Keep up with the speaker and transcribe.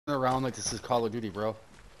around like this is Call of Duty, bro.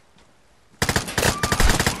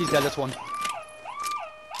 He's dead, this one.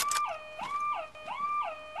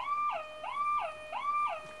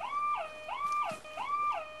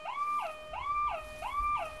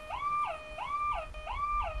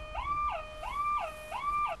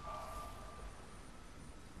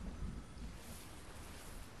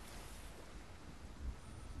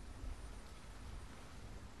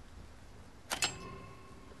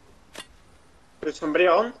 There's somebody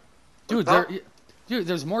on? Dude,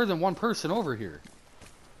 there's more than one person over here.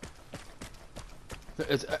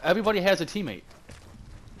 Everybody has a teammate.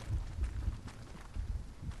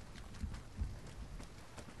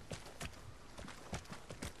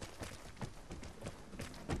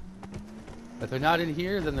 If they're not in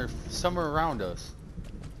here, then they're somewhere around us.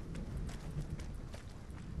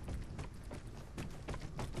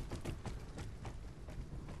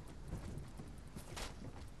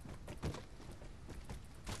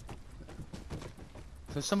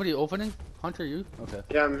 Is somebody opening? Hunter, you? Okay.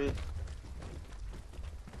 Yeah, me.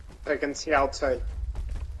 I can see outside.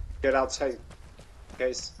 Get outside,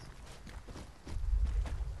 guys.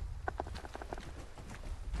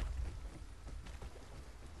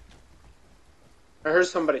 I heard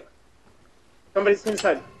somebody. Somebody's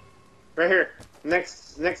inside. Right here.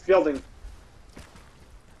 Next building.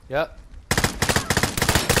 Yep.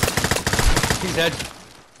 He's dead.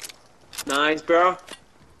 Nice, bro.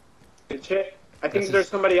 Good shit. I think there's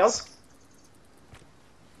somebody else.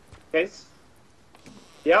 Guys.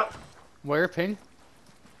 Yeah. Where, ping?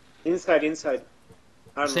 Inside.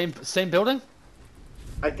 I don't know. Same building?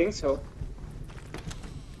 I think so.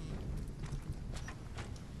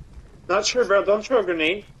 Not sure, bro. Don't throw a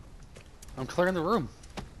grenade. I'm clearing the room.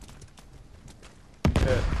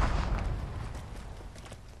 Good.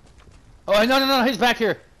 Oh, no, he's back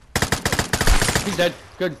here. He's dead.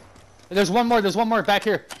 Good. There's one more back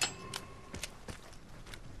here.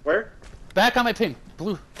 Where? Back on my ping.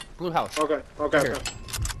 Blue house. Okay.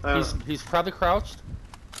 He's probably crouched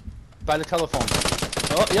by the telephone.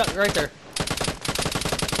 Oh, yeah, right there.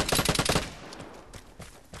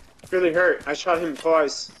 Really hurt. I shot him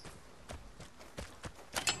twice.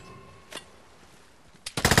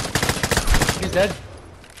 He's dead.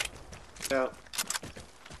 Yeah.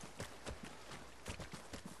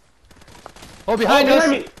 Oh, behind us!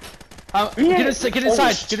 Me. Get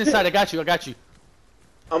inside. I got you.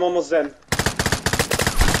 I'm almost dead.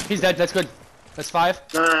 He's dead. That's good. That's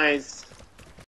 5. Nice.